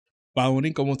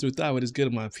Bawani como tu está? What is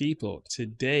good, my people?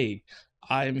 Today,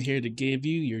 I am here to give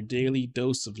you your daily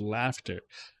dose of laughter.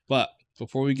 But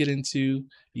before we get into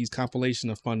these compilation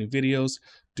of funny videos,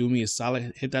 do me a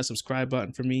solid, hit that subscribe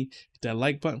button for me, hit that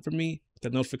like button for me, hit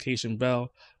that notification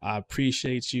bell. I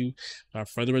appreciate you. Without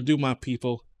further ado, my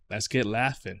people, let's get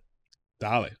laughing.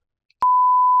 Dale.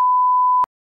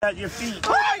 At your feet. Oh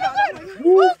my god!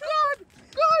 Oh god!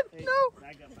 God,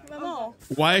 no!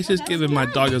 Why is this giving my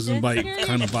dog doesn't bite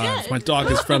kind of vibes? My dog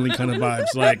is friendly kind of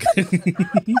vibes. Like,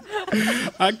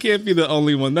 I can't be the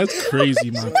only one. That's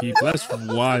crazy, my people. That's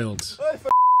wild.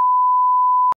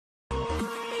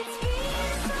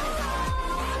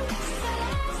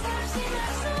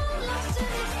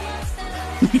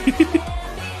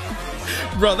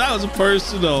 Bro, that was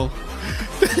personal.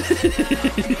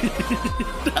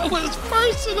 That was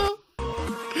personal.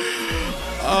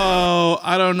 Oh,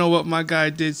 I don't know what my guy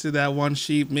did to that one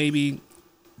sheep. Maybe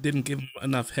didn't give him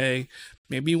enough hay.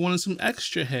 Maybe he wanted some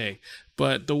extra hay.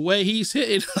 But the way he's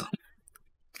hitting him,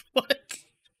 like,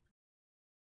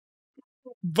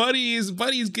 Buddy's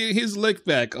getting his lick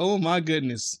back. Oh my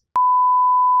goodness.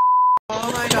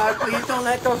 Oh my god, please don't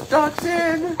let those ducks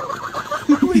in!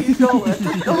 Please don't let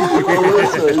them go!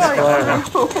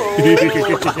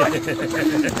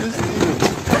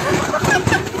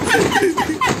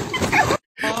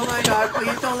 Oh my god,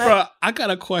 please don't let— Bro, I got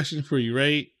a question for you,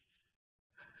 right?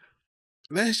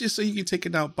 Let's just say you get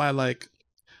taken out by like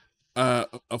a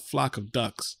flock of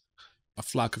ducks, a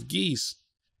flock of geese,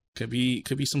 could be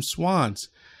some swans.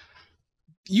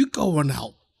 You going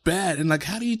out bad, and like,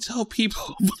 how do you tell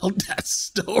people about that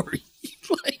story?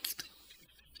 Like,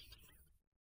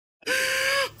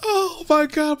 oh my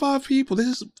god, my people,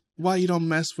 this is why you don't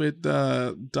mess with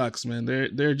ducks, man.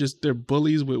 They're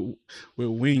bullies with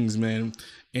wings, man,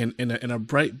 and a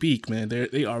bright beak, man.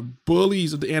 They are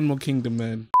bullies of the animal kingdom,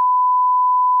 man.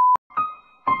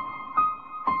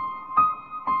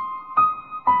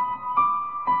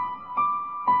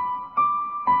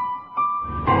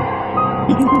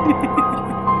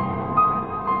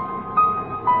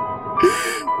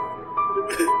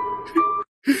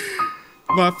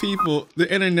 My people,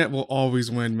 the internet will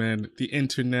always win, man. The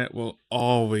internet will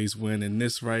always win, and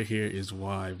this right here is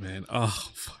why, man.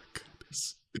 Oh my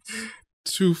goodness.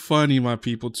 Too funny, my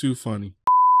people, too funny.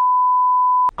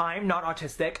 I'm not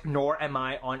autistic, nor am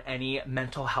I on any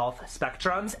mental health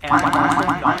spectrums, and I'm also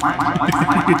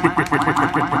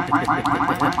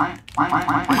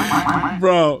not.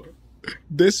 Bro,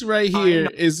 this right here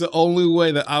is the only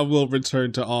way that I will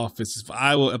return to office. If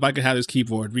I could have this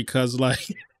keyboard, because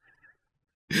like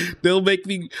they'll make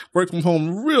me work from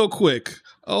home real quick.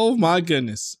 Oh my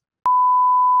goodness.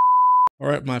 All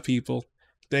right, my people,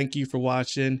 thank you for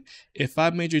watching. If I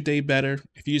made your day better,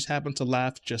 if you just happen to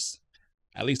laugh just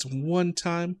at least one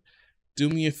time, do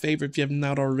me a favor if you have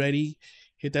not already.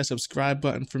 Hit that subscribe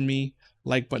button for me,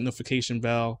 like button, notification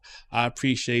bell. I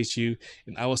appreciate you,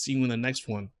 and I will see you in the next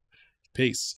one. Peace.